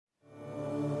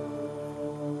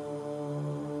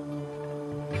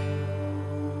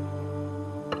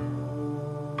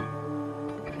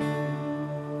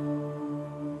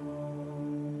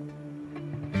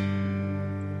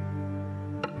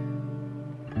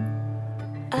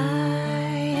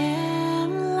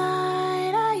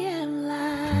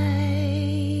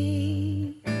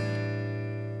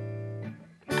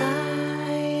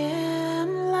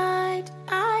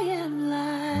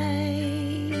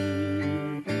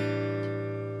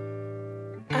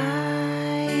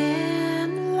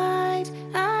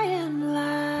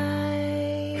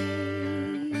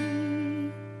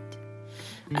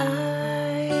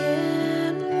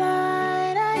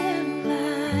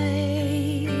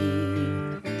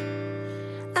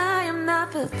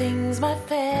things my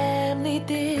family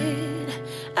did.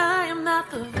 I am not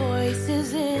the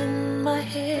voices in my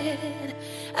head.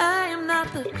 I am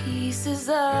not the pieces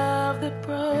of the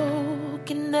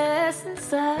brokenness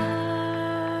inside.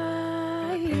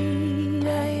 I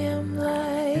am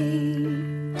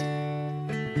light.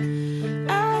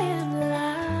 I am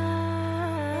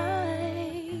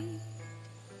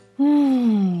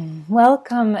light.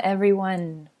 Welcome,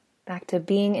 everyone, back to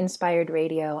Being Inspired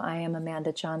Radio. I am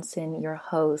Amanda Johnson, your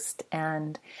host,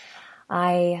 and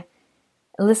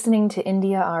listening to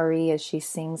India Ari as she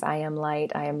sings I Am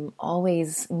Light, I am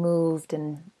always moved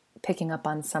and picking up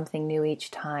on something new each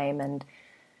time, and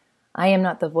I am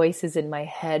not the voices in my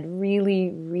head really,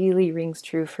 really rings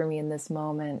true for me in this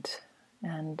moment,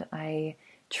 and I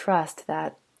trust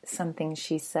that something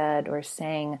she said or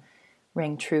sang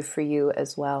rang true for you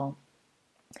as well.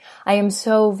 I am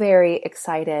so very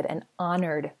excited and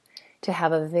honored to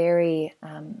have a very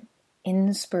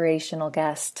inspirational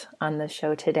guest on the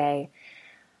show today.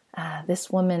 This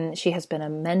woman, she has been a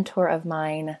mentor of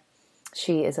mine.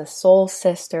 She is a soul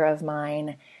sister of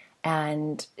mine,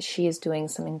 and she is doing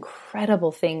some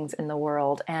incredible things in the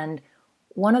world. And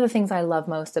one of the things I love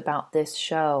most about this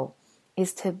show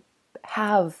is to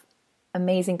have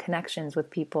amazing connections with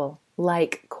people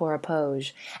like Cora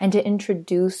Poge and to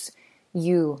introduce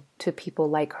you to people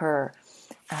like her,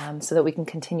 so that we can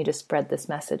continue to spread this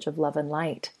message of love and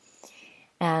light.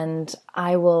 And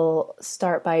I will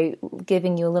start by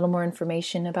giving you a little more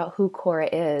information about who Cora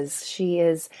is. She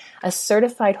is a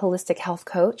certified holistic health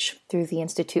coach through the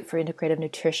Institute for Integrative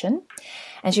Nutrition,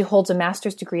 and she holds a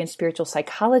master's degree in spiritual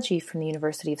psychology from the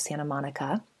University of Santa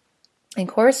Monica. And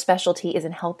Cora's specialty is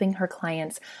in helping her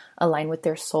clients align with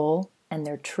their soul and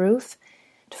their truth,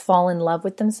 to fall in love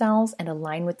with themselves and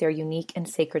align with their unique and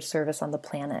sacred service on the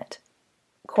planet.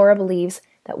 Cora believes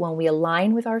that when we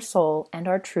align with our soul and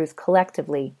our truth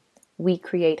collectively, we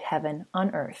create heaven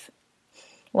on earth.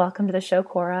 Welcome to the show,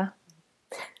 Cora.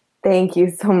 Thank you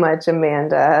so much,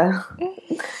 Amanda.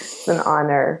 It's an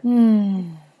honor.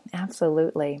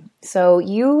 Absolutely. So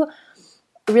you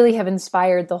really have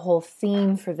inspired the whole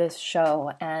theme for this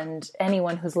show, and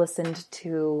anyone who's listened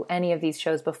to any of these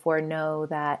shows before know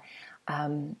that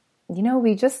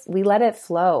we let it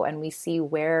flow and we see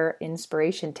where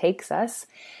inspiration takes us.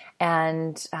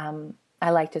 And I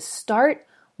like to start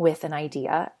with an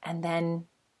idea and then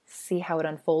see how it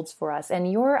unfolds for us. And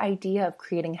your idea of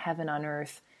creating heaven on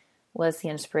earth was the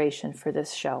inspiration for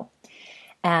this show.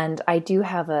 And I do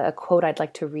have a quote I'd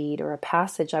like to read, or a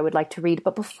passage I would like to read.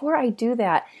 But before I do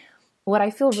that, what I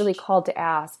feel really called to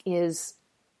ask is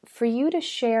for you to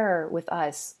share with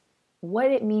us what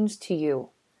it means to you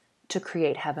to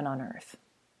create heaven on earth.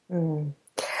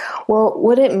 Well,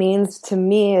 what it means to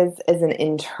me is an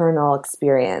internal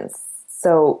experience.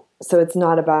 So it's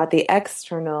not about the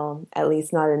external, at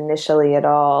least not initially at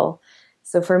all.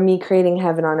 So for me, creating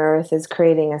heaven on earth is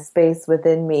creating a space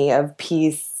within me of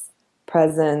peace,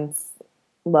 presence,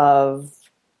 love,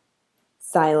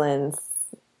 silence,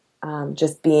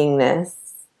 just beingness,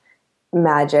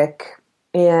 magic.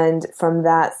 And from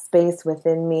that space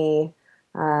within me,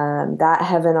 that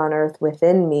heaven on earth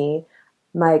within me,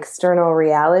 my external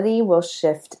reality will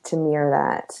shift to mirror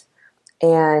that.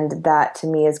 And that to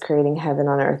me is creating heaven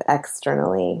on earth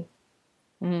externally.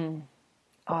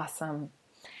 Awesome.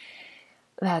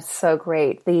 That's so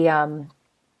great.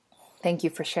 Thank you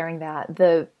for sharing that.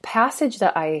 The passage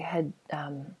that I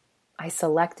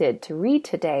selected to read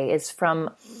today is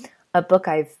from a book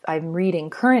I'm reading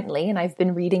currently, and I've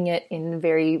been reading it in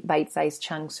very bite-sized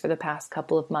chunks for the past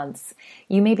couple of months.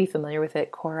 You may be familiar with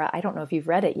it, Cora. I don't know if you've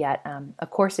read it yet. A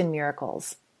Course in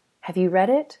Miracles. Have you read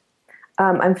it?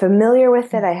 I'm familiar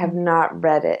with it. I have not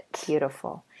read it.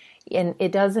 Beautiful. And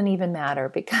it doesn't even matter,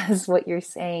 because what you're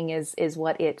saying is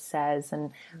what it says.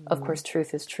 And of course,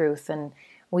 truth is truth. And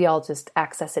we all just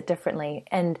access it differently.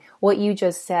 And what you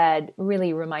just said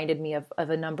really reminded me of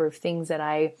a number of things that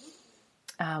I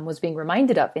was being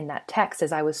reminded of in that text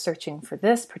as I was searching for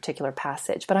this particular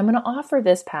passage. But I'm going to offer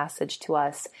this passage to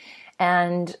us,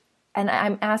 and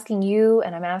I'm asking you,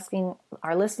 and I'm asking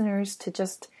our listeners to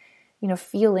just,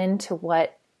 feel into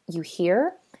what you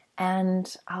hear,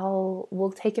 and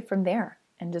we'll take it from there.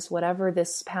 And just whatever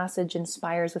this passage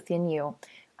inspires within you,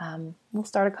 we'll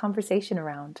start a conversation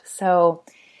around. So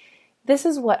this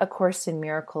is what A Course in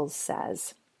Miracles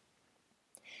says.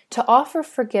 To offer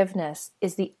forgiveness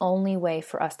is the only way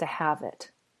for us to have it,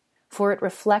 for it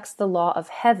reflects the law of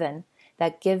heaven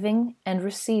that giving and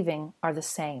receiving are the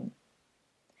same.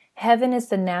 Heaven is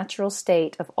the natural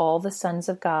state of all the sons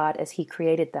of God as He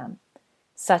created them.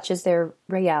 Such is their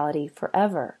reality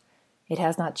forever. It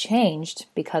has not changed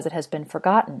because it has been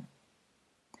forgotten.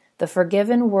 The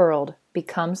forgiven world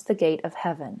becomes the gate of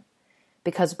heaven,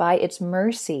 because by its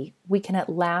mercy we can at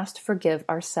last forgive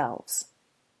ourselves.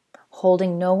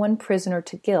 Holding no one prisoner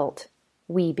to guilt,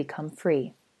 we become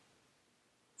free.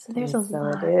 So there's a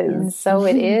lot. And so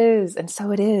it is. And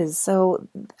so it is. So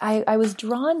I was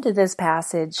drawn to this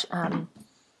passage,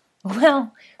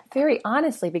 very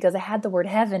honestly, because it had the word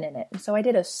heaven in it. And so I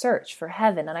did a search for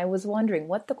heaven, and I was wondering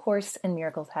what the Course in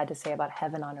Miracles had to say about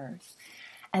heaven on earth.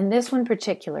 And this one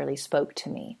particularly spoke to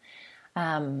me.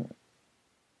 And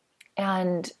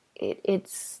I'm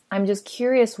just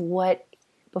curious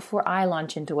before I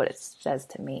launch into what it says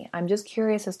to me, I'm just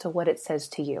curious as to what it says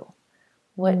to you.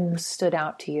 What stood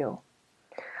out to you?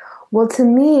 Well, to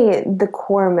me, the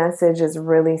core message is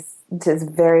really just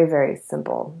very, very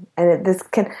simple. And the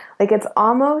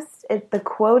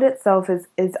quote itself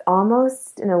is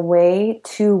almost in a way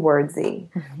too wordsy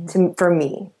for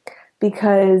me,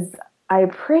 because I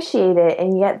appreciate it.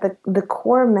 And yet the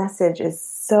core message is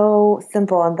so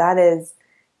simple. And that is,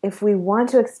 if we want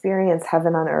to experience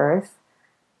heaven on earth,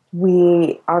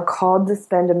 we are called to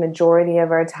spend a majority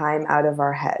of our time out of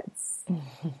our heads.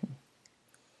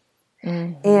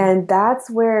 And that's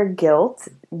where guilt,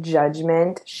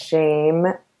 judgment, shame,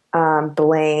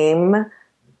 blame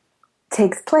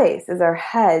takes place, is our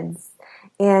heads,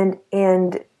 and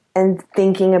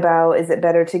thinking about, is it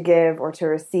better to give or to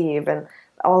receive, and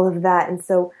all of that. And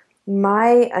so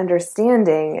my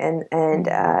understanding and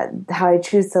how I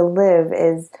choose to live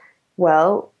is,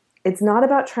 well, it's not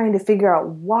about trying to figure out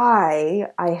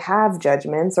why I have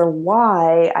judgments or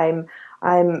why I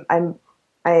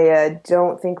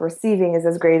don't think receiving is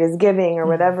as great as giving, or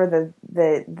whatever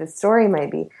the story might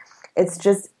be. It's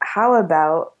just, how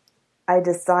about I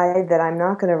decide that I'm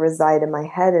not going to reside in my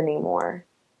head anymore?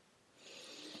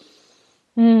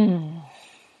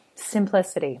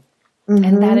 Simplicity.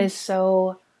 And that is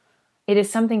it is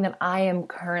something that I am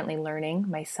currently learning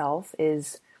myself,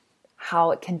 is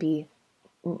how it can be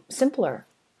simpler.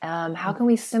 How can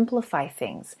we simplify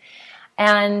things?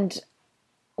 And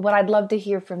what I'd love to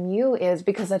hear from you is,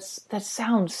 because that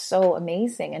sounds so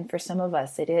amazing, and for some of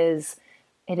us it is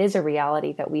a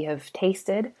reality that we have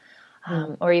tasted,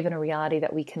 or even a reality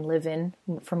that we can live in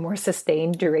for more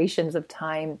sustained durations of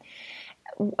time.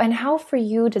 And how for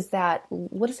you what does that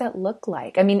look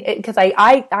like? I mean, because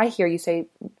I hear you say,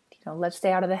 let's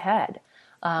stay out of the head.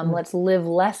 Let's live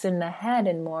less in the head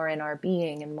and more in our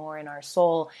being and more in our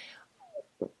soul.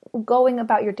 Going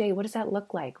about your day, what does that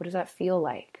look like? What does that feel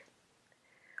like?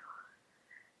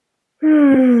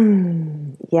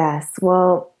 Yes.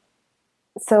 Well,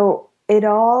 so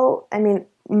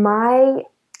my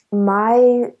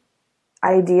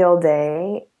ideal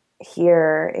day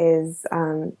here is,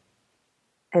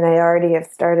 and I already have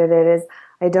started it, is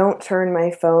I don't turn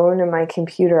my phone and my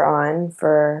computer on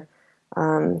for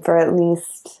at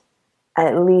least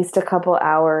a couple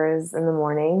hours in the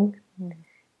morning.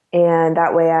 And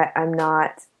that way I'm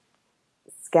not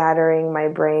scattering my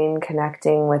brain,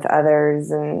 connecting with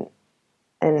others and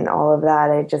all of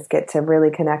that. I just get to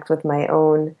really connect with my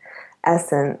own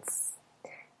essence.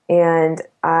 And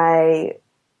I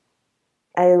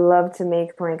love to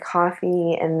make my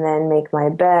coffee and then make my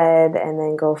bed and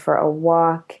then go for a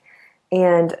walk.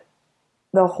 And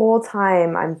the whole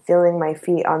time I'm feeling my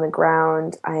feet on the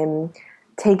ground, I'm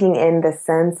taking in the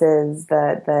senses,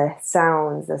 the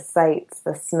sounds, the sights,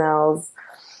 the smells.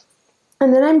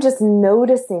 And then I'm just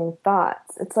noticing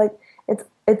thoughts. It's like,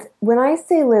 it's when I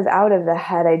say live out of the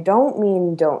head, I don't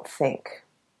mean don't think.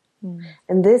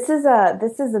 And this is a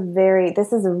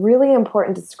really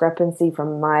important discrepancy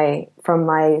from my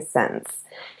sense,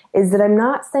 is that I'm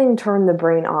not saying turn the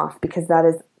brain off, because that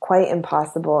is quite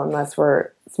impossible unless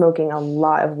we're smoking a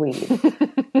lot of weed.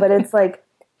 But it's like,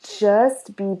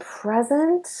 just be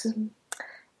present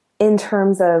in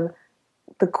terms of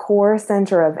the core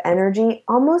center of energy,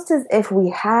 almost as if we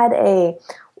had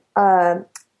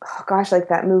like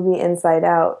that movie Inside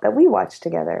Out that we watched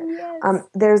together. Yes.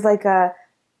 There's like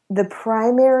the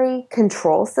primary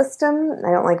control system.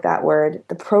 I don't like that word.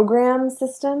 The program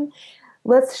system.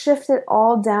 Let's shift it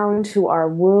all down to our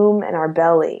womb and our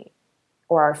belly,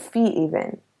 or our feet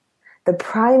even. The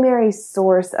primary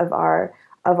source of our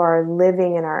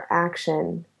living and our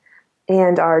action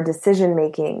and our decision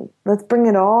making. Let's bring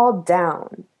it all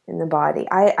down in the body.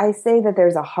 I say that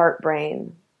there's a heart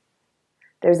brain.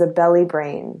 There's a belly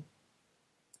brain.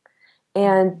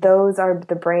 And those are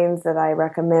the brains that I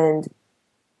recommend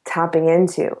tapping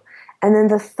into. And then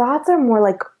the thoughts are more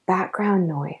like background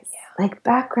noise. Yeah. Like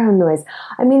background noise.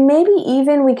 I mean, maybe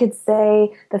even we could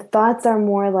say the thoughts are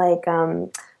more like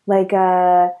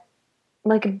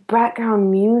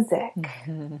background music.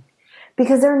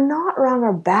 because they're not wrong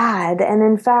or bad. And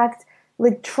in fact,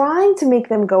 like trying to make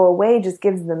them go away just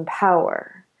gives them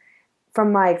power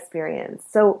from my experience.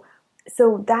 So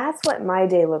that's what my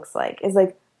day looks like, is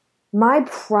like my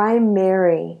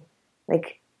primary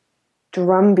like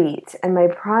drumbeat and my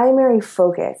primary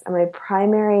focus and my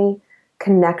primary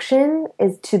connection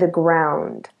is to the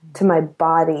ground, to my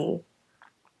body,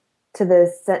 to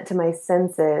my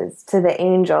senses, to the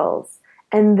angels.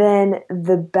 And then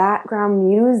the background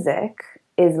music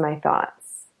is my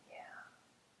thoughts.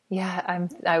 Yeah.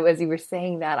 As you were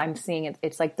saying that, I'm seeing it.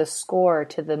 It's like the score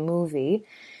to the movie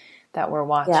that we're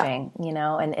watching, you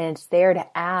know, and it's there to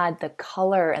add the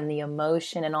color and the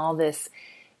emotion and all this,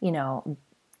 you know,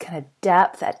 kind of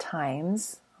depth at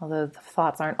times, although the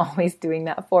thoughts aren't always doing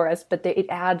that for us, but it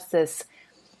adds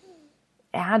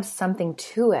something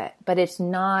to it, but it's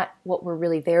not what we're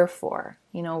really there for.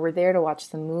 You know, we're there to watch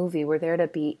the movie. We're there to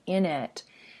be in it.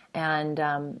 And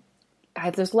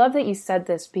I just love that you said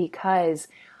this, because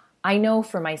I know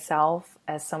for myself,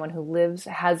 as someone who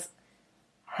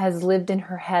has lived in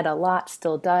her head a lot,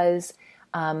 still does,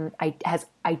 has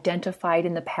identified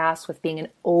in the past with being an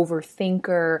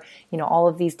overthinker, you know, all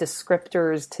of these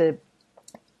descriptors to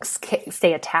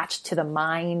stay attached to the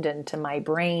mind and to my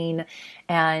brain.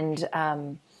 And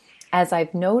as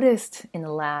I've noticed in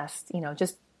the last, you know,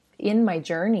 just in my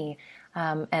journey,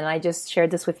 and I just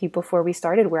shared this with you before we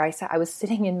started, where I was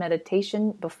sitting in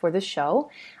meditation before the show,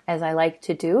 as I like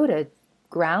to do, to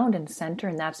ground and center,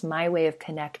 and that's my way of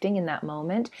connecting in that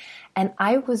moment. And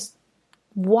I was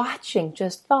watching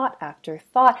just thought after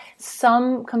thought,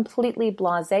 some completely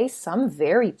blasé, some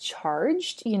very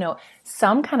charged, you know,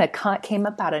 some kind of came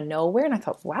up out of nowhere, and I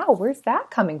thought, wow, where's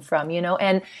that coming from, you know?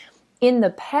 And in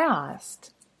the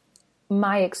past,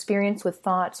 my experience with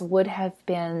thoughts would have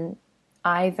been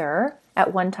either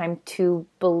at one time to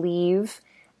believe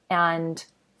and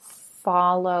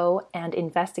follow and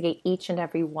investigate each and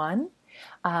every one.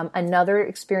 Another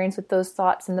experience with those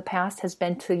thoughts in the past has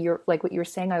been to like what you were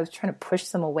saying, I was trying to push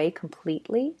them away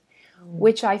completely,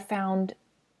 which I found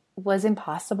was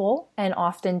impossible and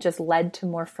often just led to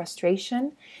more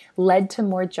frustration, led to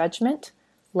more judgment,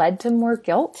 led to more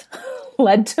guilt,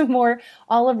 led to more,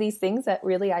 all of these things that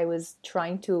really I was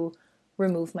trying to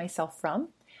remove myself from.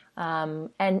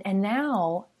 And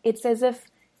now it's as if,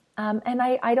 and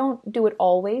I don't do it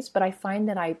always, but I find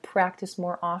that I practice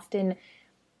more often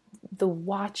the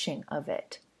watching of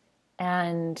it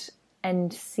and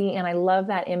see, and I love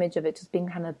that image of it just being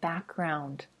kind of the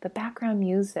background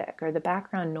music or the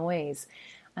background noise,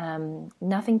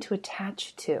 nothing to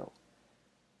attach to.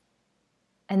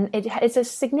 And it's a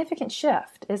significant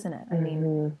shift, isn't it? I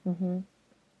mean,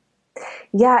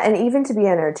 yeah. And even to be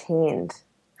entertained,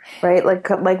 right?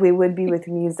 Like we would be with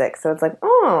music. So it's like,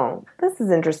 oh, this is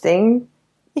interesting.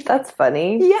 That's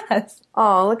funny. Yes.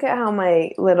 Oh, look at how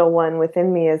my little one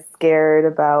within me is scared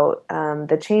about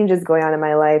the changes going on in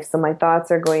my life. So my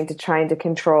thoughts are going to trying to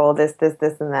control this,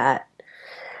 and that.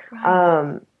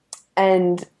 Right.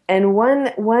 And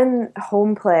one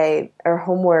home play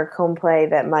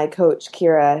that my coach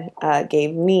Kira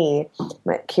gave me,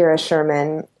 Kira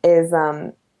Sherman, is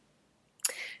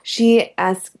she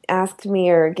asked me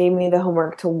or gave me the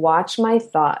homework to watch my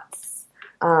thoughts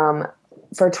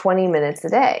for 20 minutes a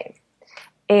day.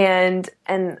 And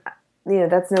you know,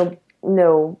 that's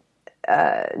no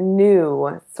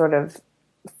new sort of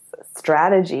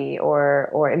strategy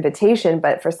or invitation,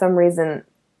 but for some reason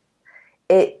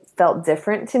it felt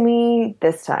different to me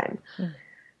this time.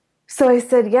 So I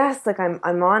said, yes, like I'm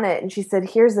on it. And she said,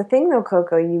 here's the thing though,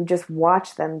 Coco, you just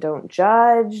watch them. Don't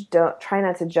judge. Try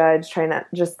not to judge. Try not,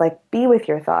 just like be with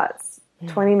your thoughts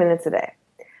 20 minutes a day.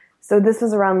 So this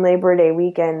was around Labor Day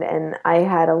weekend, and I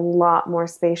had a lot more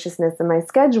spaciousness in my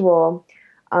schedule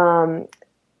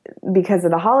because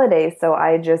of the holidays. So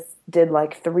I just did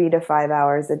like 3 to 5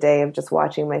 hours a day of just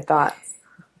watching my thoughts.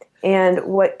 And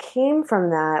what came from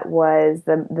that was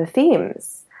the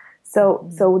themes. So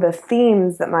the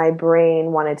themes that my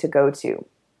brain wanted to go to.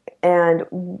 And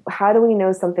how do we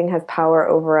know something has power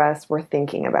over us? We're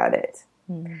thinking about it.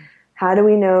 How do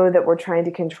we know that we're trying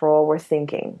to control? We're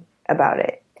thinking about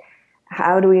it.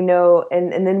 How do we know?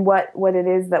 And then what it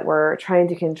is that we're trying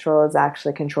to control is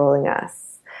actually controlling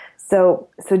us. So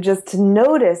just to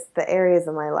notice the areas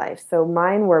of my life. So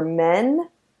mine were men,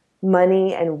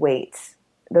 money, and weight.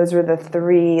 Those were the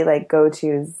 3 like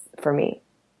go-tos for me.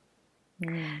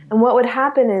 And what would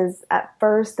happen is at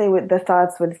first the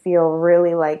thoughts would feel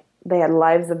really like they had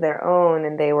lives of their own,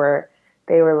 and they were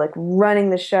like running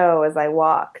the show as I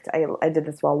walked. I did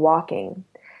this while walking.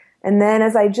 And then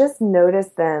as I just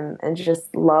noticed them and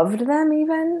just loved them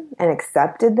even and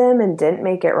accepted them and didn't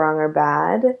make it wrong or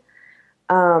bad,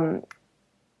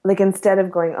 like instead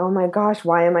of going, oh my gosh,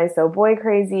 why am I so boy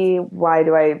crazy? Why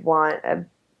do I want a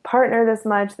partner this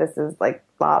much? This is like,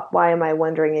 why am I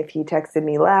wondering if he texted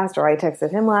me last or I texted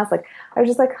him last? Like, I was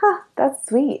just like, that's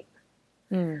sweet.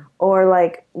 Or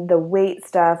like the weight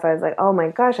stuff, I was like, oh my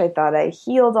gosh, I thought I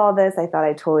healed all this. I thought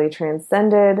I totally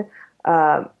transcended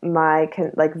my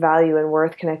like value and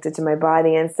worth connected to my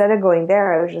body. Instead of going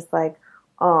there, I was just like,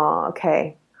 oh,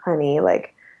 okay, honey,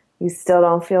 like you still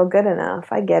don't feel good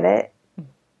enough. I get it.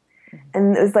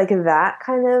 And it was like that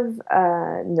kind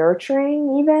of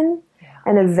nurturing even. Yeah.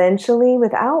 And eventually,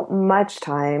 without much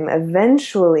time,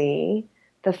 eventually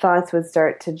the thoughts would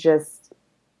start to just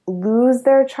lose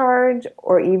their charge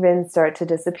or even start to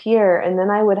disappear. And then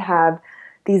I would have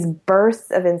these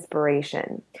bursts of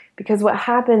inspiration. Because what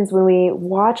happens when we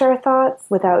watch our thoughts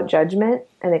without judgment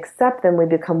and accept them, we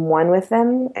become one with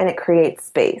them and it creates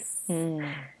space.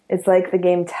 It's like the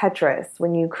game Tetris,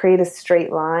 when you create a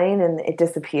straight line and it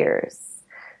disappears.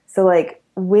 So like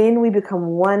when we become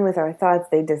one with our thoughts,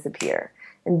 they disappear.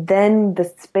 And then the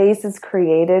space is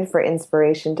created for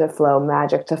inspiration to flow,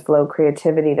 magic to flow,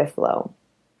 creativity to flow.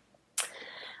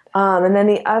 And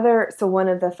then so one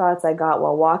of the thoughts I got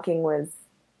while walking was,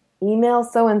 email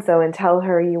so-and-so and tell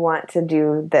her you want to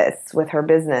do this with her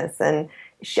business. And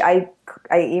I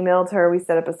emailed her, we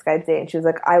set up a Skype date, and she was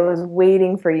like, I was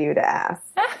waiting for you to ask.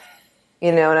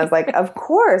 And I was like, of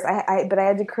course. But I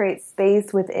had to create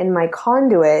space within my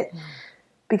conduit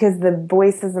because the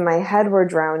voices in my head were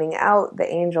drowning out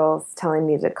the angels telling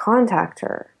me to contact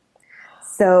her.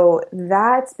 So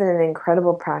that's been an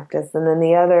incredible practice. And then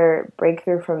the other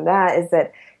breakthrough from that is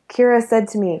that Kira said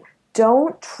to me,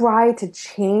 don't try to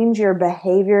change your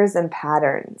behaviors and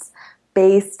patterns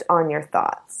based on your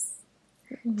thoughts.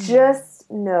 Just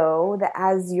know that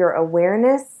as your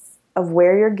awareness of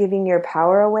where you're giving your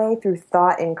power away through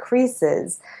thought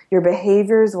increases, your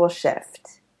behaviors will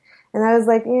shift. And I was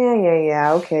like,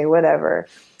 yeah, okay, whatever.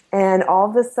 And all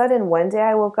of a sudden, one day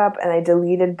I woke up and I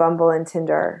deleted Bumble and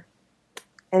Tinder.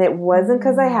 And it wasn't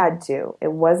because I had to.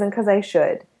 It wasn't because I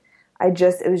should.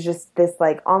 It was just this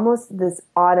like almost this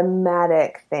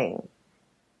automatic thing.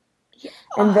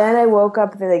 And then I woke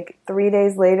up like 3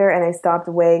 days later and I stopped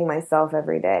weighing myself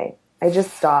every day. I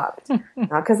just stopped.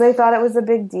 Not because I thought it was a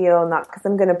big deal, not because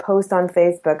I'm going to post on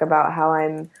Facebook about how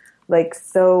I'm like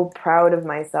so proud of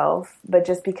myself, but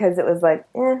just because it was like,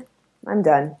 I'm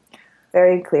done.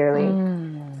 Very clearly.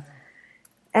 And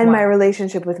my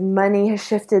relationship with money has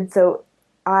shifted. So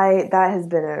that has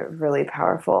been a really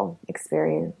powerful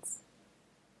experience.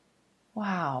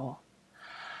 Wow.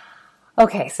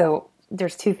 Okay, so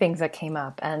there's two things that came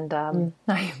up, and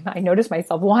I noticed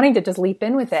myself wanting to just leap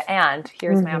in with it, and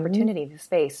here's my opportunity, the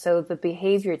space. So the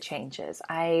behavior changes.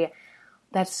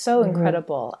 That's so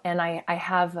incredible. And I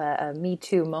have a Me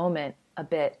Too moment a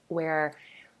bit where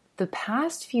the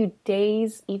past few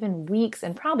days, even weeks,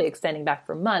 and probably extending back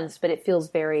for months, but it feels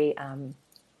very,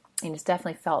 it's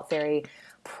definitely felt very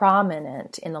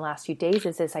prominent in the last few days,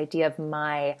 is this idea of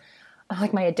my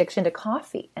addiction to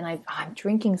coffee. And I'm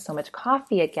drinking so much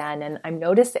coffee again. And I'm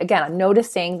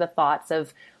noticing the thoughts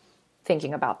of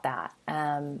thinking about that.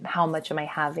 How much am I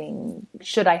having?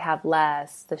 Should I have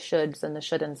less? The shoulds and the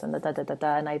shouldn'ts and the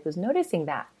da-da-da-da. And I was noticing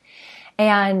that.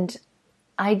 And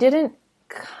I didn't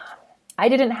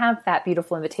have that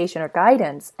beautiful invitation or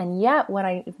guidance. And yet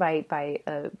by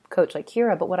a coach like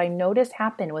Kira, but what I noticed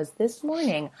happened was this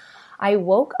morning I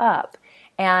woke up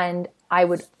and I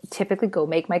would typically go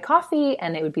make my coffee,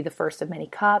 and it would be the first of many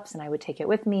cups, and I would take it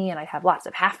with me, and I'd have lots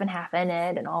of half and half in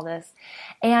it and all this.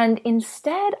 And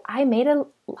instead, I made a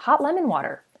hot lemon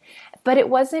water. But it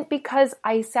wasn't because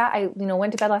I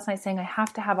went to bed last night saying I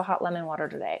have to have a hot lemon water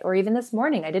today. Or even this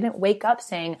morning, I didn't wake up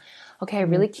saying, okay, I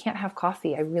really can't have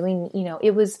coffee. I really,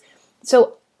 it was,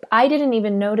 so I didn't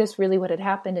even notice really what had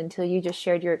happened until you just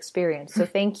shared your experience. So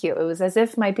thank you. It was as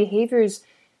if my behaviors,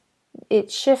 it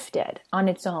shifted on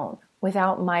its own.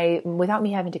 Without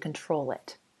me having to control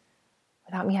it,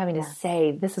 without me having to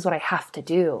say, this is what I have to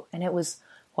do. And it was,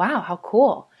 wow, how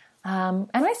cool. And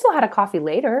I still had a coffee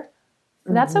later.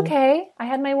 That's okay. I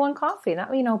had my one coffee,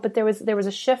 but there was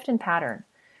a shift in pattern.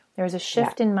 There was a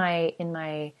shift in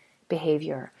my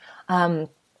behavior. The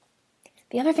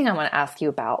other thing I want to ask you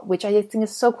about, which I think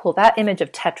is so cool, that image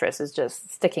of Tetris is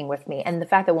just sticking with me. And the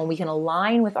fact that when we can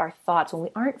align with our thoughts, when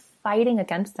we aren't fighting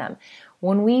against them,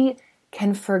 when we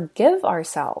can forgive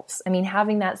ourselves. I mean,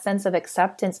 having that sense of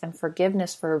acceptance and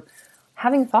forgiveness for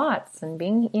having thoughts and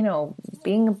being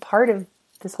a part of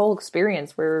this whole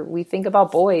experience where we think about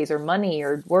boys or money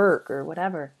or work or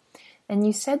whatever. And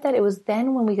you said that it was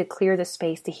then when we could clear the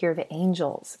space to hear the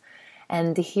angels.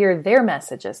 and to hear their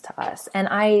messages to us. And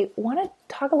I want to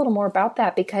talk a little more about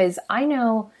that, because I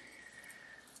know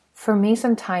for me,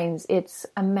 sometimes it's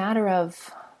a matter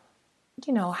of,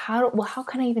 how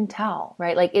can I even tell,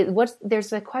 right? Like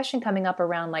there's a question coming up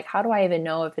around, like, how do I even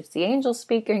know if it's the angel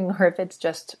speaking or if it's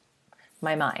just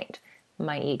my mind,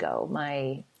 my ego,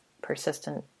 my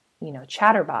persistent,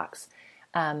 chatterbox.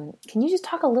 Can you just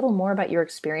talk a little more about your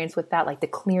experience with that? Like the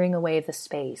clearing away of the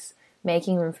space,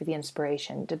 making room for the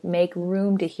inspiration, to make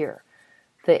room to hear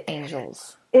the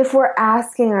angels. If we're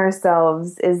asking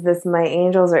ourselves, is this my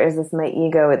angels or is this my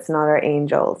ego? It's not our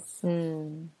angels.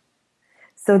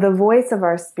 So the voice of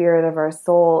our spirit, of our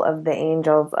soul, of the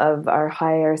angels, of our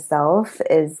higher self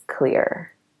is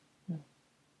clear.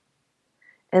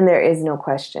 And there is no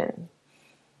question.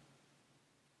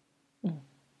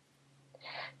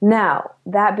 Now,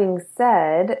 that being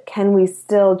said, can we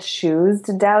still choose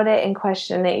to doubt it and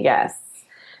question it? Yes.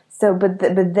 So, but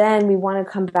then we want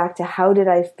to come back to, how did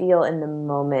I feel in the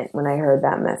moment when I heard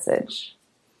that message?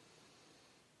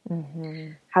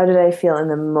 How did I feel in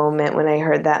the moment when I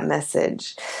heard that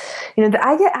message?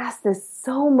 I get asked this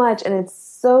so much, and it's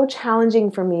so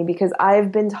challenging for me because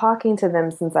I've been talking to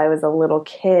them since I was a little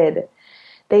kid.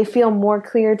 They feel more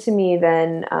clear to me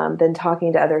than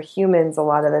talking to other humans a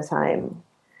lot of the time.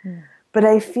 But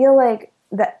I feel like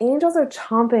the angels are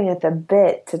chomping at the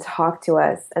bit to talk to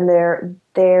us, and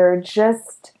they're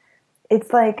just,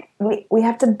 it's like we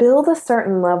have to build a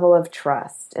certain level of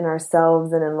trust in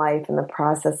ourselves and in life in the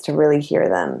process to really hear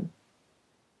them.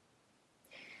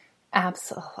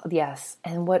 Absolutely, yes.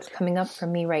 And what's coming up for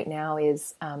me right now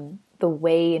is the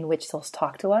way in which they'll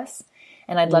talk to us.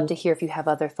 And I'd love to hear if you have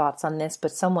other thoughts on this,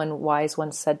 but someone wise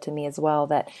once said to me as well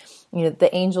that, the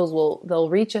angels they'll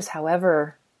reach us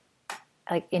however,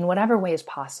 like in whatever way is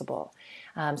possible.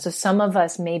 So some of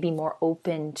us may be more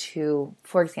open to,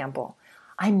 for example,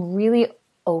 I'm really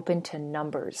open to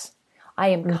numbers. I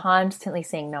am constantly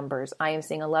saying numbers. I am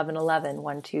saying 1111,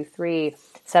 123,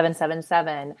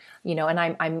 777,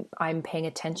 and I'm paying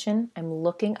attention. I'm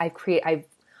looking. I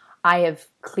have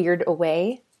cleared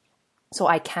away so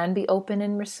I can be open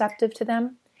and receptive to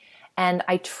them. And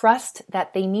I trust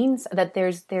that they mean that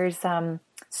there's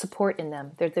support in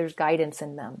them. There's guidance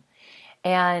in them.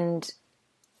 And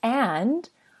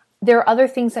there are other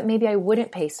things that maybe I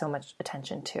wouldn't pay so much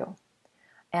attention to.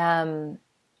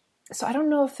 So I don't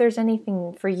know if there's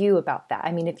anything for you about that.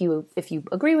 I mean, if you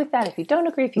agree with that, if you don't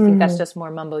agree, if you think that's just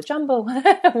more mumbo jumbo,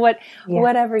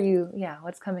 whatever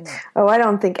what's coming up. Oh, I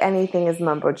don't think anything is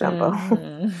mumbo jumbo.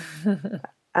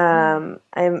 I'm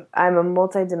a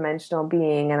multidimensional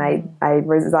being, and I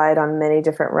reside on many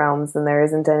different realms, and there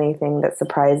isn't anything that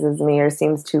surprises me or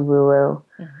seems too woo-woo.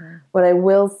 What I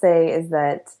will say is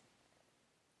that,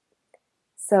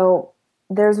 so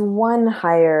there's one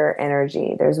higher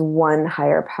energy, there's one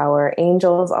higher power.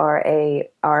 Angels are a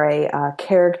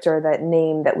character, that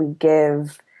name that we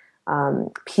give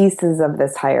pieces of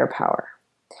this higher power.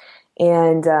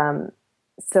 And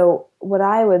so what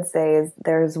I would say is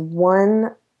there's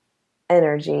one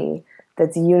energy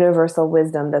that's universal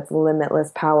wisdom, that's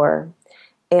limitless power.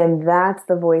 And that's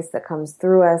the voice that comes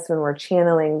through us when we're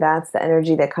channeling. That's the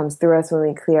energy that comes through us when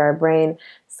we clear our brain.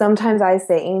 Sometimes I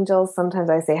say angels, sometimes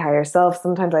I say higher self,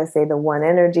 sometimes I say the one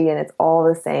energy, and it's all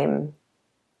the same.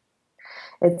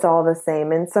 It's all the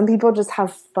same. And some people just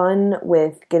have fun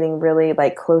with getting really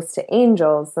close to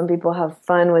angels. Some people have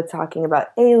fun with talking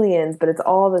about aliens, but it's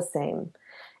all the same.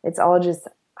 It's all just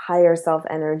higher self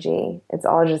energy. It's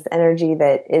all just energy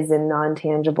that is in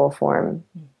non-tangible form,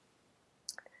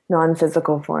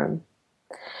 non-physical form.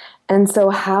 And so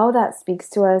how that speaks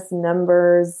to us,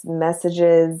 numbers,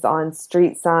 messages on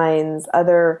street signs,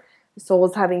 other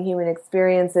souls having human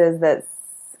experiences that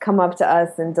come up to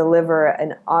us and deliver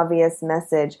an obvious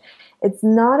message. It's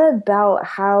not about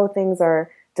how things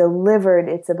are delivered.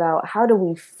 It's about, how do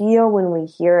we feel when we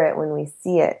hear it, when we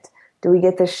see it? Do we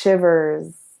get the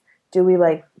shivers? Do we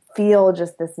feel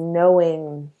just this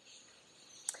knowing?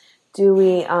 Do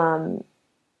we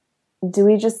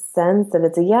just sense that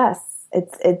it's a yes?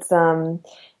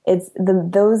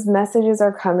 Those messages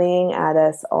are coming at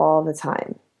us all the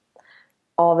time.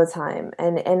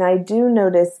 And I do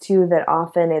notice too that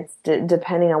often it's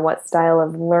depending on what style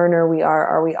of learner we are.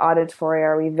 Are we auditory?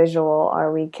 Are we visual?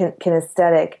 Are we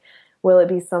kinesthetic? Will it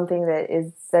be something that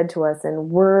is said to us in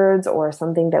words, or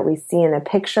something that we see in a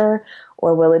picture?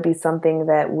 Or will it be something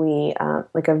that we,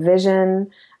 like a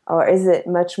vision? Or is it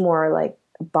much more like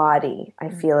body? I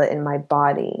feel it in my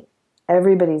body.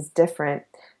 Everybody's different.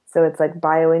 So it's like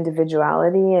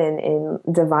bio-individuality and in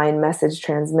divine message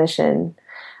transmission.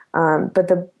 But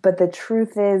the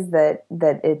truth is that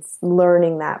it's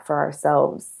learning that for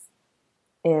ourselves.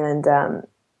 And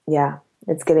yeah,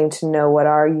 it's getting to know what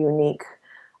our unique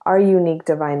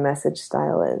divine message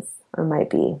style is or might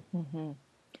be. Mm-hmm.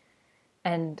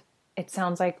 And it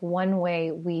sounds like one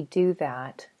way we do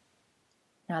that,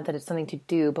 not that it's something to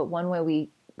do, but one way we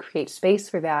create space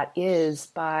for that is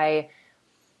by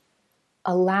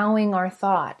allowing our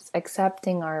thoughts,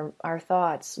 accepting our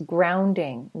thoughts,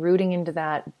 grounding, rooting into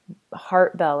that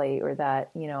heart belly, or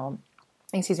that,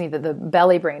 the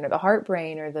belly brain or the heart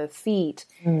brain or the feet.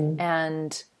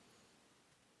 And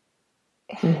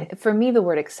for me, the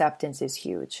word acceptance is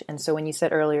huge. And so when you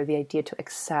said earlier, the idea to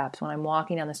accept, when I'm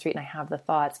walking down the street and I have the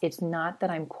thoughts, it's not that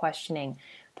I'm questioning,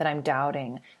 that I'm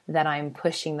doubting, that I'm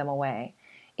pushing them away.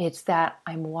 It's that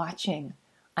I'm watching,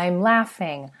 I'm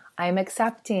laughing, I'm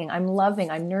accepting, I'm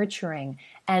loving, I'm nurturing.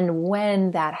 And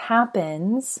when that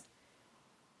happens,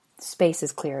 space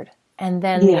is cleared. And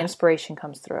then the inspiration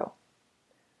comes through.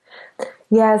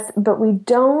 Yes, but we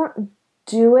don't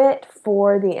do it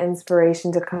for the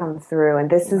inspiration to come through. And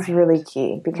this is really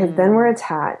key, because then we're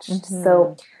attached. Mm-hmm.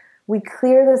 So we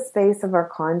clear the space of our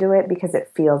conduit because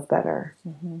it feels better.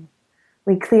 Mm-hmm.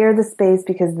 We clear the space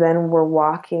because then we're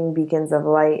walking beacons of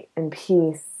light and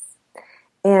peace.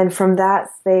 And from that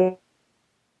space,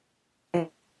 there's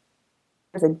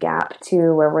a gap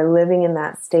too, where we're living in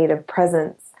that state of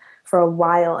presence for a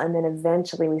while, and then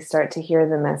eventually we start to hear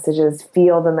the messages,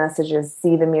 feel the messages,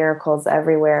 see the miracles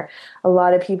everywhere. A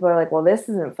lot of people are like, well, this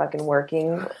isn't fucking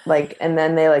working. And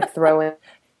then they throw in,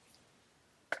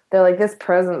 they're like, this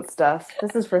present stuff,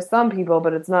 this is for some people,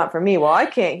 but it's not for me. Well, I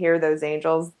can't hear those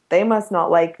angels. They must not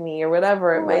like me, or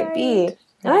whatever it might be.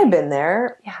 And I've been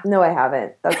there. Yeah. No, I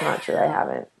haven't. That's not true. I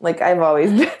haven't. I've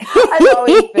always been,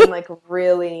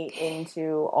 really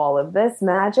into all of this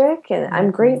magic, and I'm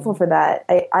grateful for that.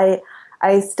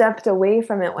 I stepped away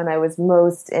from it when I was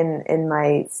most in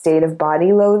my state of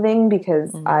body loathing,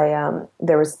 because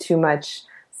there was too much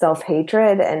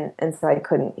self-hatred, and so I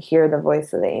couldn't hear the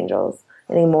voice of the angels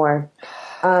anymore.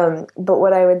 But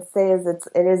what I would say is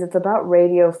it's about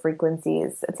radio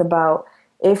frequencies. It's about,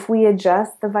 if we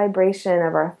adjust the vibration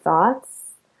of our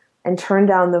thoughts and turn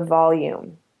down the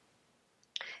volume,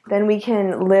 then we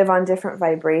can live on different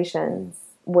vibrations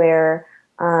where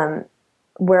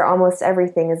almost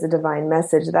everything is a divine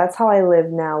message. That's how I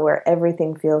live now, where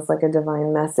everything feels like a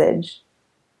divine message.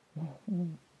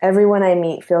 Mm-hmm. Everyone I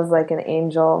meet feels like an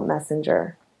angel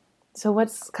messenger. So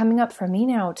what's coming up for me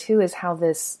now too is how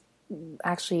this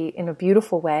actually, in a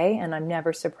beautiful way, and I'm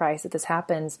never surprised that this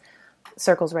happens,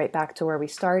 circles right back to where we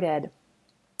started.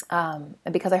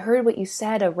 Because I heard what you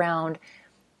said around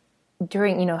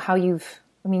during, how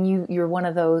you're one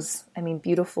of those,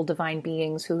 beautiful divine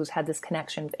beings who's had this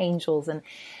connection with angels and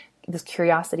this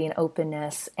curiosity and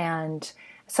openness. And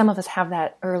some of us have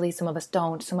that early, some of us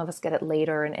don't, some of us get it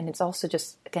later. And it's also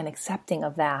just, again, accepting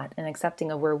of that and accepting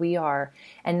of where we are,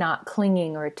 and not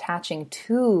clinging or attaching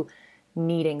to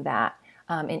needing that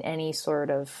in any sort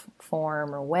of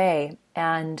form or way.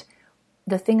 And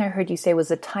the thing I heard you say was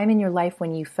the time in your life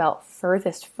when you felt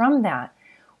furthest from that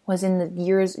was in the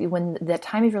years when the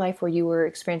time of your life where you were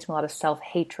experiencing a lot of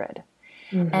self-hatred.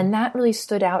 Mm-hmm. And that really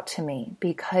stood out to me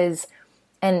because,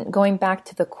 and going back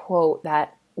to the quote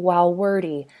that, while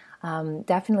wordy,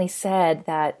 definitely said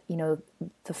that,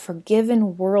 the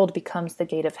forgiven world becomes the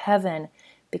gate of heaven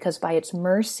because by its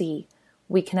mercy,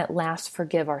 we can at last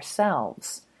forgive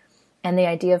ourselves. And the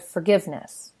idea of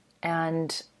forgiveness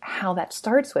and how that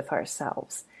starts with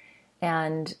ourselves.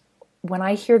 And when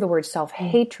I hear the word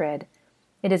self-hatred,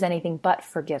 it is anything but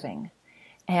forgiving.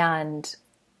 And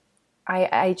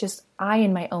I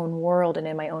in my own world and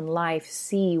in my own life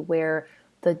see where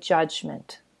the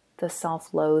judgment, the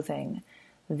self-loathing,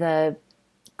 the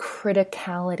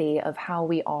criticality of how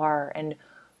we are and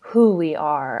who we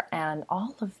are, and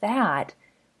all of that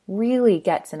really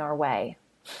gets in our way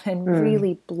and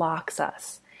really blocks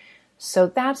us. So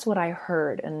that's what I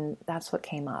heard, and that's what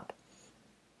came up.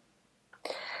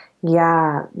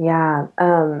 Yeah,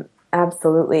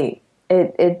 absolutely.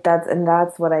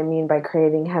 That's what I mean by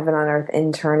creating heaven on earth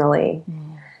internally,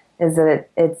 is that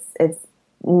it's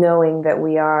knowing that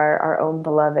we are our own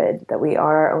beloved, that we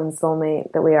are our own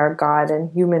soulmate, that we are God in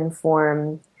human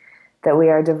form, that we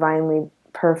are divinely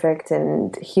perfect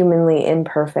and humanly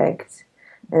imperfect,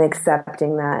 and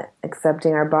accepting that,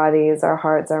 accepting our bodies, our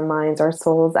hearts, our minds, our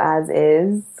souls as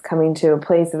is, coming to a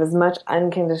place of as much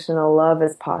unconditional love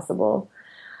as possible.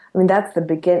 That's the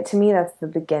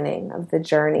beginning of the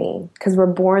journey, because we're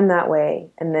born that way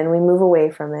and then we move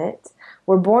away from it.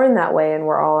 We're born that way and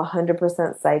we're all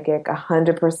 100% psychic,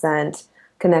 100%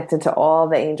 connected to all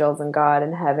the angels and God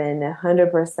and heaven,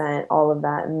 100% all of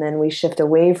that. And then we shift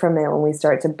away from it when we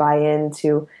start to buy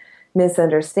into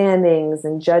misunderstandings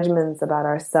and judgments about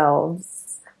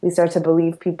ourselves. We start to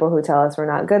believe people who tell us we're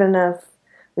not good enough.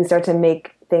 We start to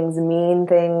make things mean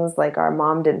things like our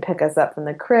mom didn't pick us up from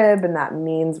the crib, and that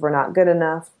means we're not good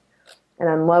enough and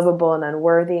unlovable and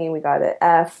unworthy. We got an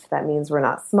F, that means we're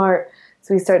not smart.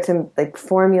 So we start to like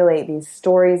formulate these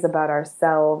stories about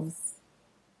ourselves,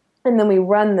 and then we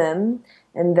run them,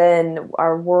 and then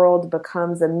our world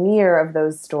becomes a mirror of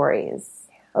those stories.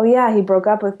 Oh yeah, he broke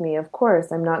up with me. Of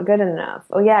course, I'm not good enough.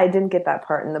 Oh yeah, I didn't get that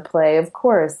part in the play. Of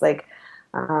course, like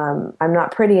I'm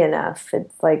not pretty enough.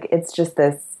 It's like it's just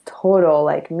this total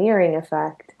like mirroring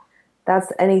effect.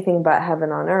 That's anything but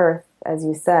heaven on earth, as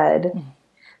you said.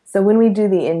 So when we do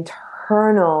the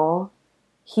internal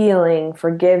healing,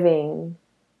 forgiving,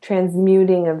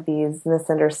 transmuting of these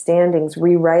misunderstandings,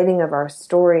 rewriting of our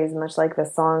stories, much like the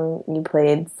song you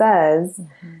played says,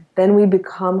 then we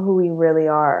become who we really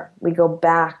are. We go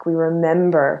back, we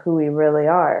remember who we really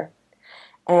are.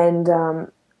 And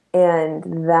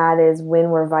that is when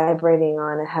we're vibrating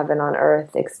on a heaven on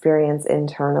earth experience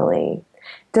internally.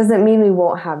 Doesn't mean we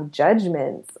won't have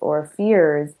judgments or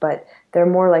fears, but they're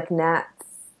more like gnats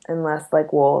and less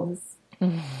like wolves.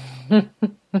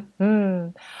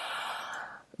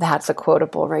 That's a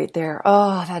quotable right there.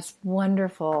 Oh, that's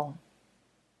wonderful.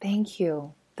 Thank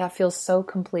you. That feels so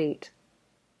complete.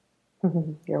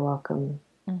 You're welcome.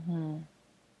 And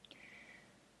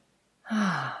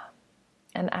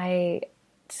I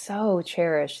so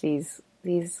cherish these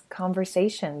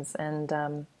conversations,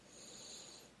 and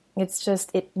it's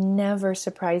just, it never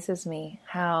surprises me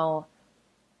how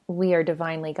we are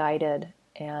divinely guided,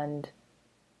 and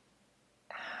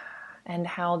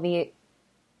how the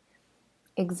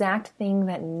exact thing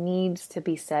that needs to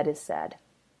be said is said.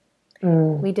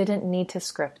 We didn't need to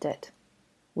script it.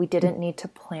 We didn't need to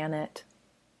plan it.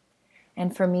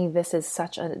 And for me, this is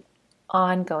such an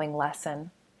ongoing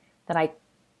lesson that I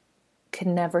could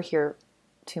never hear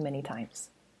too many times.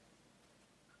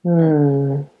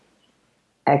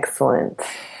 Excellent.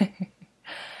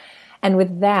 And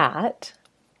with that,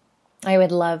 I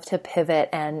would love to pivot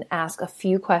and ask a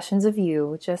few questions of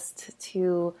you, that's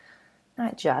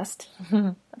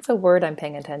a word I'm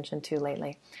paying attention to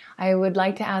lately. I would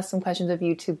like to ask some questions of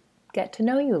you to get to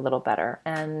know you a little better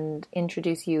and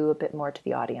introduce you a bit more to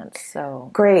the audience. So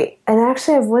great. And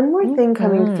actually I have one more thing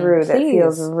coming through that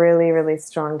feels really, really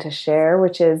strong to share,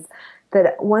 which is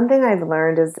that one thing I've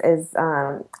learned is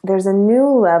there's a new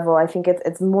level. I think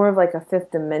it's more of like a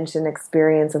fifth dimension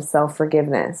experience of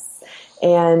self-forgiveness.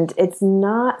 And it's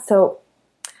not, so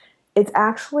it's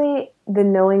actually the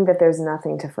knowing that there's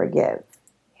nothing to forgive.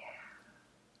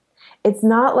 It's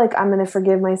not like I'm going to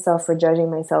forgive myself for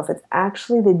judging myself. It's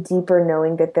actually the deeper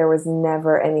knowing that there was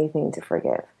never anything to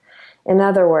forgive. In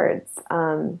other words,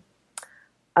 I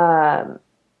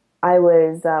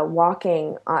was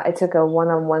walking. I took a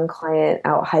one-on-one client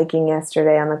out hiking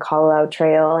yesterday on the Colorado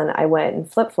Trail, and I went in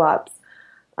flip-flops,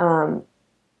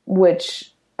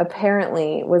 which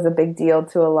apparently was a big deal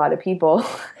to a lot of people.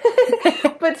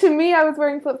 But to me, I was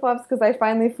wearing flip-flops because I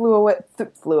finally flew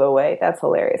away. That's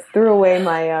hilarious. Threw away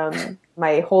my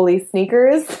my holy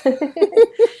sneakers.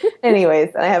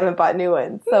 Anyways, and I haven't bought new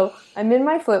ones. So I'm in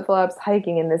my flip-flops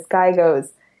hiking, and this guy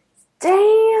goes,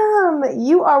 "Damn,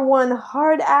 you are one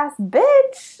hard-ass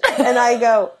bitch." And I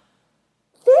go,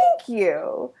 "Thank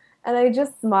you." And I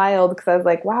just smiled because I was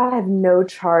like, wow, I have no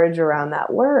charge around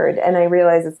that word. And I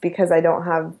realized it's because I don't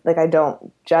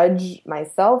judge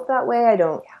myself that way.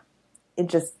 It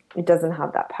doesn't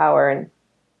have that power.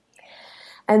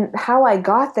 And how I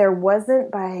got there wasn't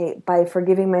by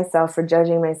forgiving myself for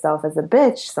judging myself as a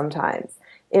bitch sometimes.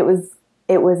 It was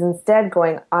instead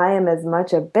going, I am as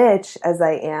much a bitch as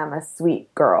I am a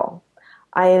sweet girl.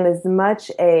 I am as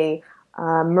much a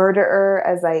murderer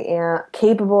as I am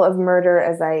capable of murder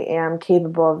as I am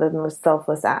capable of the most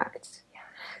selfless act.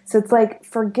 So it's like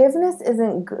self-forgiveness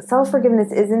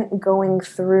isn't going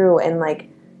through and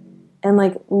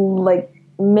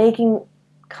making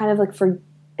kind of like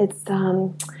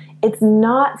it's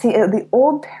not, see, the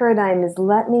old paradigm is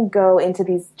let me go into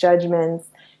these judgments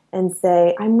and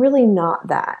say, I'm really not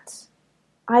that.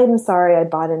 I'm sorry I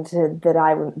bought into that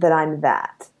I'm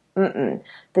that.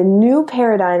 The new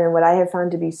paradigm and what I have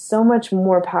found to be so much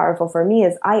more powerful for me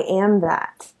is I am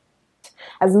that.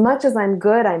 As much as I'm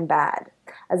good, I'm bad.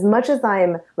 As much as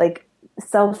I'm like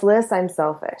selfless, I'm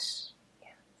selfish.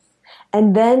 Yes.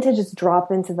 And then to just drop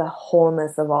into the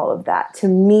wholeness of all of that. To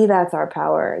me, that's our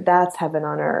power. That's heaven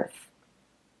on earth.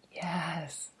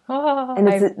 Yes.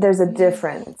 And there's a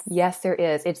difference. Yes, there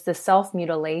is. It's the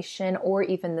self-mutilation or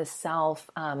even the self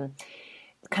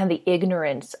kind of the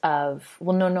ignorance of,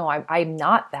 well, no, I'm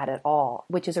not that at all,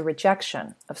 which is a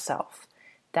rejection of self.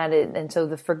 And so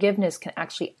the forgiveness can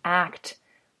actually act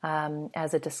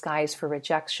as a disguise for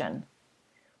rejection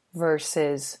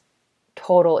versus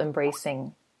total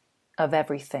embracing of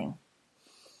everything.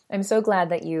 I'm so glad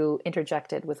that you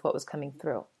interjected with what was coming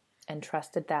through and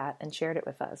trusted that and shared it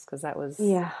with us, because that was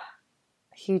a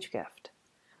huge gift.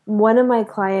 One of my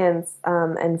clients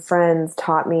and friends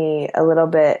taught me a little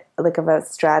bit like of a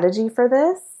strategy for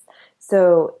this.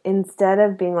 So instead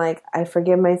of being like, I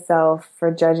forgive myself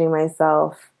for judging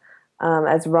myself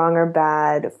as wrong or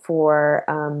bad for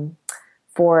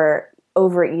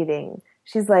overeating,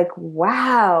 she's like,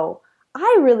 wow,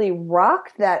 I really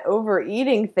rocked that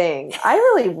overeating thing. I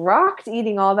really rocked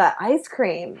eating all that ice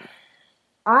cream.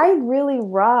 I really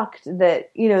rocked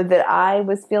that, that I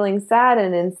was feeling sad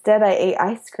and instead I ate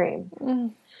ice cream.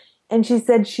 Mm. And she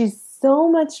said she's so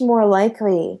much more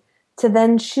likely to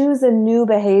then choose a new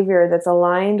behavior that's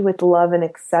aligned with love and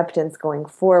acceptance going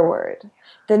forward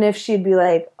than if she'd be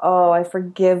like, oh, I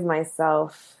forgive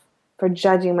myself for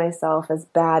judging myself as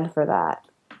bad for that.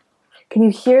 Can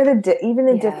you hear the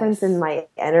difference in my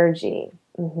energy?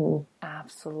 Mm-hmm.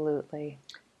 Absolutely.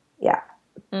 Yeah.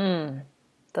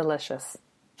 Delicious.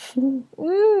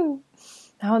 Oh,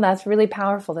 that's really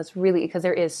powerful. That's really, because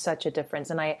there is such a difference.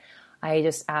 And I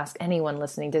just ask anyone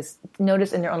listening to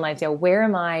notice in their own lives, where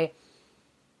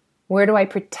do I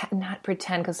not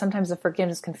pretend, because sometimes the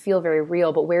forgiveness can feel very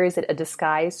real, but where is it a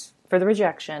disguise for the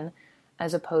rejection,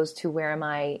 as opposed to where am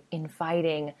I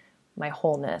inviting my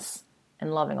wholeness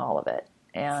and loving all of it?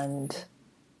 And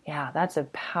that's a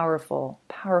powerful,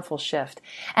 powerful shift.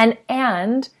 And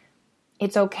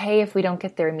it's okay if we don't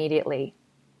get there immediately.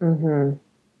 Mm-hmm.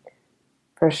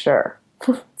 For sure.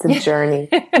 It's a journey.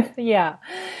 Yeah.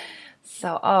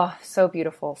 So, so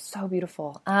beautiful. So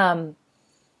beautiful.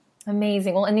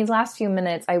 Amazing. Well, in these last few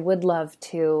minutes, I would love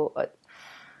to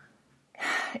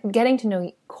getting to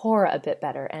know Cora a bit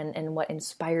better and what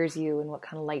inspires you and what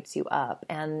kind of lights you up.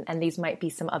 And these might be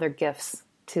some other gifts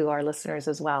to our listeners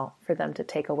as well for them to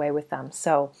take away with them.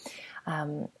 So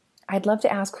I'd love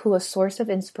to ask who a source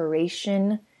of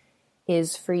inspiration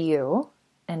is for you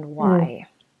and why.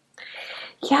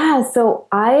 Yeah, so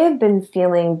I have been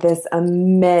feeling this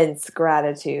immense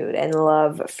gratitude and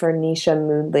love for Nisha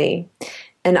Moodley.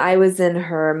 And I was in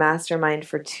her mastermind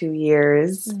for 2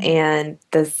 years, and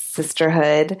the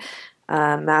sisterhood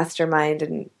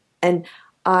mastermind, and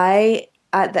I,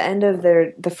 at the end of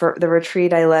the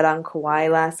retreat I led on Kauai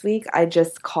last week, I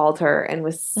just called her and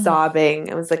was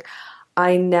sobbing. I was like,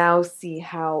 I now see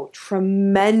how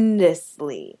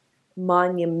tremendously,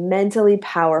 monumentally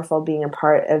powerful being a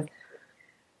part of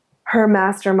her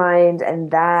mastermind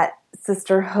and that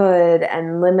sisterhood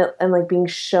and like being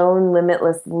shown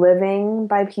limitless living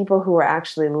by people who are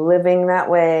actually living that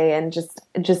way, and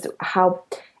just how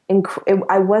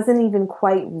I wasn't even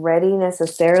quite ready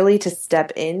necessarily to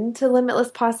step into limitless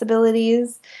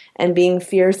possibilities and being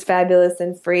fierce, fabulous,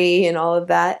 and free and all of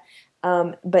that.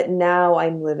 But now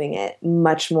I'm living it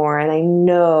much more, and I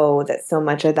know that so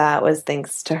much of that was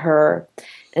thanks to her.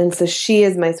 And so she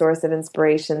is my source of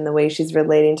inspiration, the way she's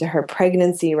relating to her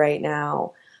pregnancy right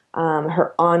now,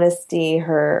 her honesty,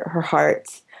 her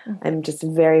heart. I'm just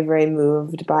very, very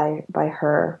moved by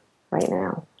her right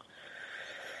now.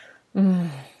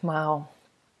 Wow.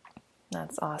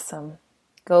 That's awesome.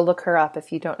 Go look her up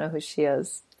if you don't know who she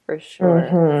is, for sure.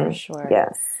 For sure.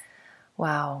 Yes.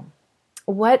 Wow.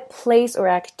 What place or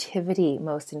activity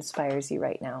most inspires you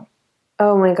right now?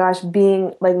 Oh my gosh,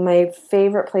 being like my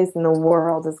favorite place in the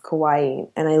world is Kauai,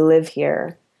 and I live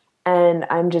here. And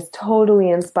I'm just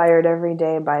totally inspired every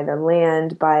day by the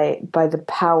land, by the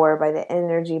power, by the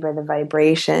energy, by the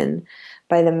vibration,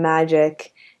 by the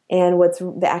magic. And what's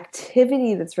the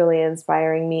activity that's really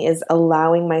inspiring me is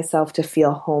allowing myself to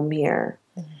feel home here.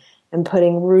 And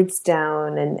putting roots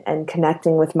down and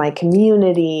connecting with my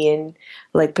community and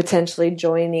like potentially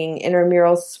joining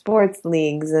intramural sports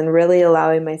leagues and really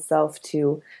allowing myself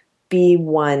to be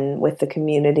one with the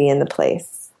community and the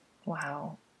place.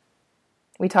 Wow.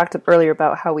 We talked earlier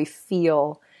about how we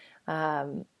feel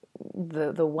the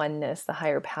oneness, the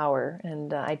higher power.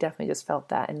 And I definitely just felt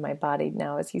that in my body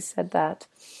now as you said that.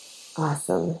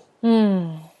 Awesome.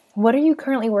 What are you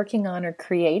currently working on or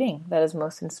creating that is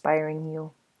most inspiring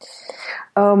you?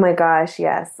 Oh my gosh,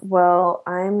 yes. Well,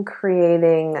 I'm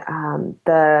creating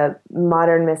the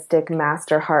Modern Mystic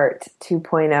Master Heart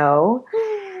 2.0,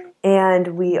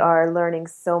 and we are learning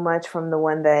so much from the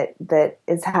one that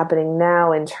is happening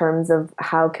now in terms of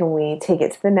how can we take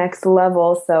it to the next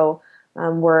level. So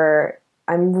we're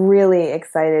I'm really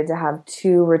excited to have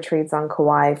 2 retreats on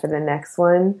Kauai for the next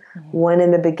one, one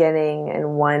in the beginning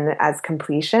and one as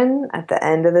completion at the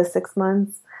end of the 6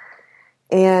 months.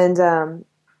 And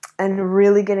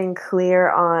really getting clear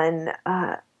on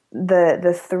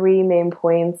the 3 main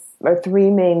points or 3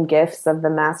 main gifts of the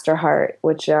Master Heart,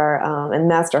 which are and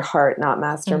Master Heart, not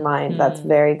Mastermind. That's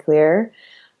very clear,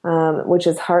 which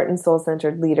is heart and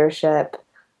soul-centered leadership,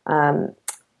 a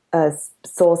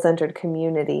soul-centered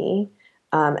community,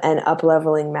 and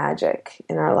up-leveling magic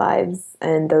in our lives.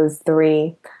 And those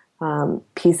 3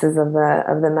 pieces of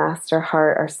the Master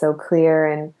Heart are so clear,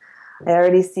 and I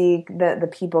already see the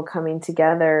people coming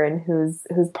together and who's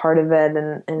part of it,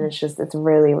 and it's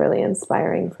really, really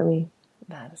inspiring for me.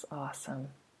 That is awesome.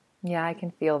 Yeah, I can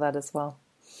feel that as well.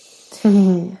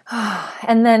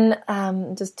 And then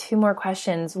just 2 more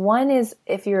questions. One is,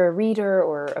 if you're a reader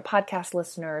or a podcast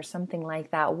listener or something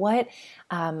like that, what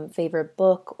favorite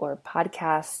book or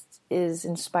podcast is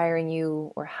inspiring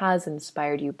you or has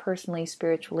inspired you personally,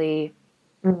 spiritually?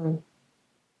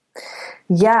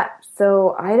 Yeah,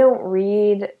 so I don't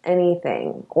read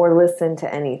anything or listen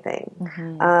to anything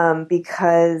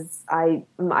because I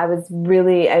was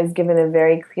given a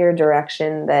very clear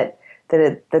direction that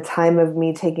the time of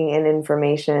me taking in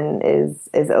information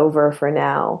is over for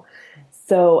now.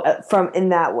 So from in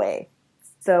that way.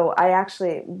 So I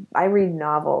read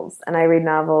novels, and I read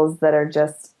novels that are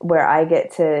just where I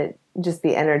get to just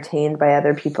be entertained by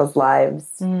other people's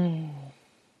lives.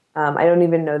 I don't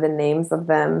even know the names of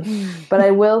them, but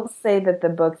I will say that the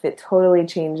book that totally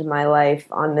changed my life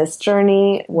on this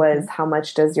journey was How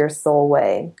Much Does Your Soul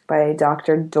Weigh by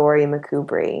Dr. Dori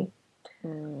Makubri.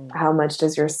 How Much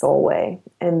Does Your Soul Weigh?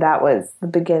 And that was the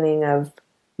beginning of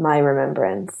my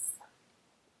remembrance.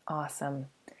 Awesome.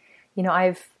 You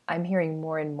know, I'm hearing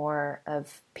more and more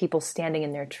of people standing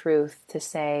in their truth to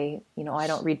say, you know, I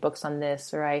don't read books on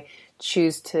this, or I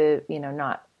choose to, you know,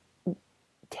 not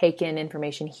take in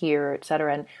information here, et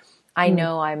cetera. And I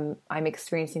know I'm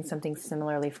experiencing something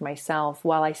similarly for myself.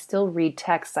 While I still read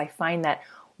texts, I find that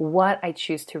what I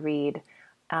choose to read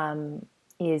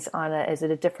is at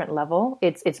a different level.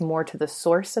 It's more to the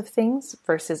source of things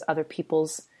versus other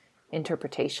people's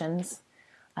interpretations.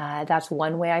 That's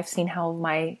one way I've seen how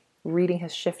my reading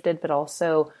has shifted, but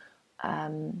also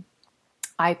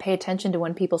I pay attention to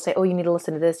when people say, oh, you need to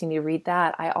listen to this, you need to read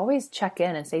that. I always check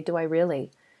in and say, do I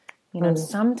really? You know,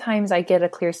 sometimes I get a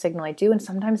clear signal I do, and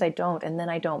sometimes I don't, and then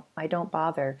I don't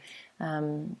bother.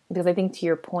 Because I think, to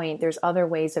your point, there's other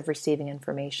ways of receiving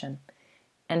information.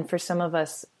 And for some of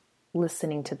us,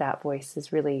 listening to that voice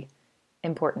is really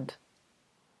important.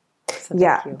 So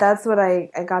yeah, that's what I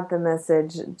got the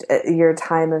message. Your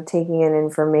time of taking in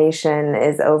information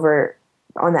is over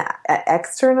on the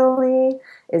externally,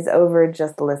 is over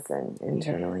just listen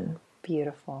internally. Yeah.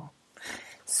 Beautiful.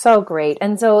 So great.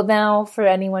 And so now, for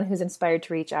anyone who's inspired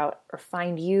to reach out or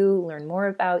find you, learn more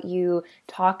about you,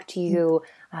 talk to you,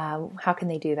 how can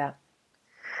they do that?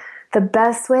 The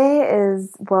best way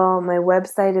is, well, my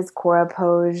website is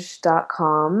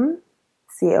corapoj.com,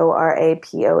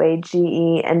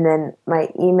 CORAPOAGE, and then my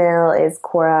email is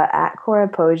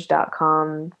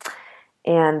cora@corapoj.com,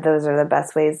 and those are the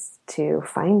best ways to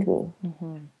find me.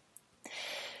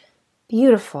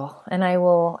 Beautiful. And I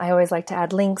always like to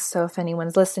add links, so if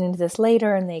anyone's listening to this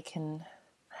later and they can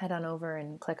head on over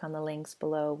and click on the links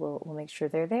below, we'll make sure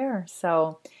they're there.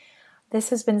 So this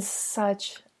has been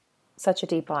such a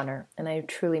deep honor, and I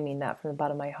truly mean that from the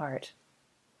bottom of my heart.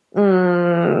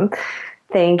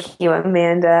 Thank you,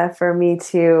 Amanda, for me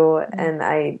too, and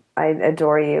I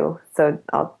adore you. So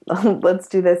let's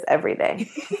do this every day.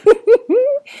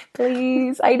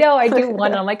 Please. I know I do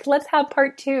one. I'm like, let's have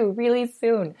part 2 really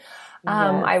soon.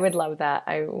 Yes. I would love that.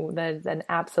 That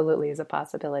absolutely is a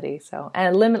possibility. So,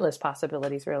 and limitless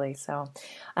possibilities, really. So,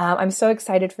 I'm so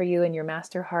excited for you and your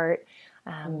Master Heart.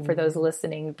 For those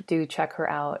listening, do check her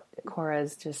out.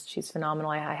 Cora's she's phenomenal.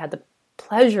 I had the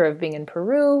pleasure of being in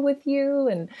Peru with you,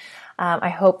 and I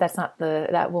hope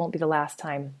that won't be the last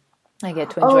time I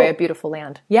get to enjoy a beautiful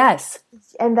land. Yes.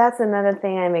 And that's another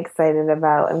thing I'm excited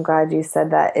about. I'm glad you said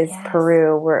that, is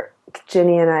Peru, where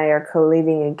Ginny and I are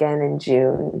co-leading again in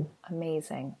June.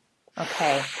 Amazing.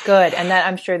 Okay, good. And that,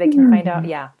 I'm sure they can find out.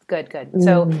 Yeah, good.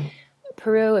 So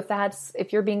Peru,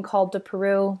 if you're being called to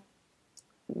Peru,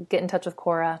 get in touch with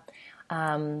Cora.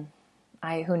 Who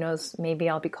knows, maybe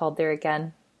I'll be called there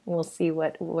again. We'll see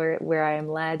where I am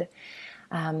led.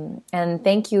 And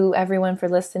thank you everyone for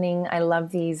listening. I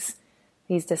love these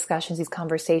discussions, these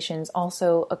conversations.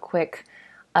 Also, a quick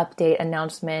update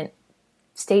announcement.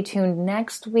 Stay tuned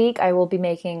next week. I will be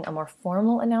making a more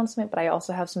formal announcement, but I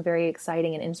also have some very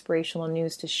exciting and inspirational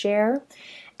news to share.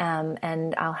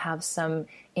 And I'll have some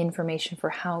information for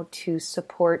how to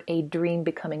support a dream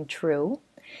becoming true.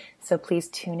 So please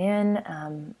tune in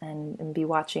and be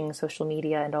watching social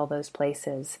media and all those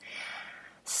places.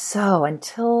 So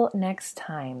until next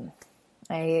time,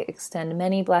 I extend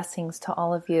many blessings to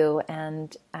all of you,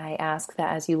 and I ask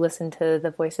that as you listen to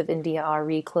the voice of India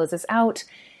Ari close us out,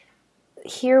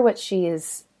 hear what she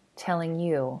is telling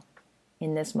you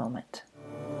in this moment.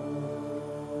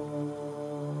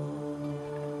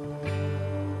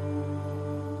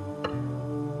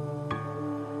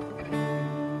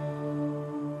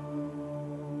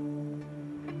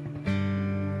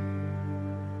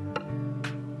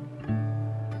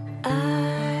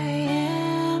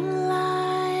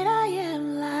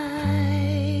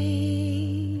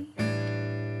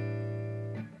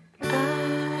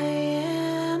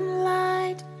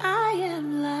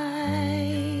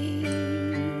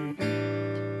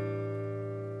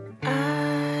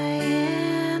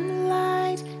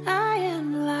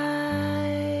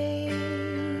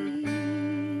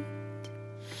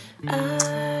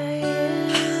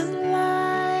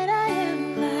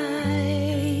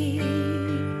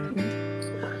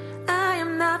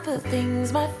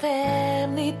 Things my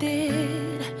family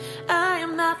did. I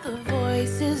am not the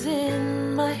voices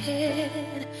in my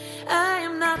head. I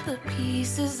am not the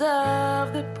pieces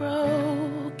of the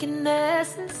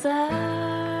brokenness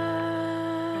inside.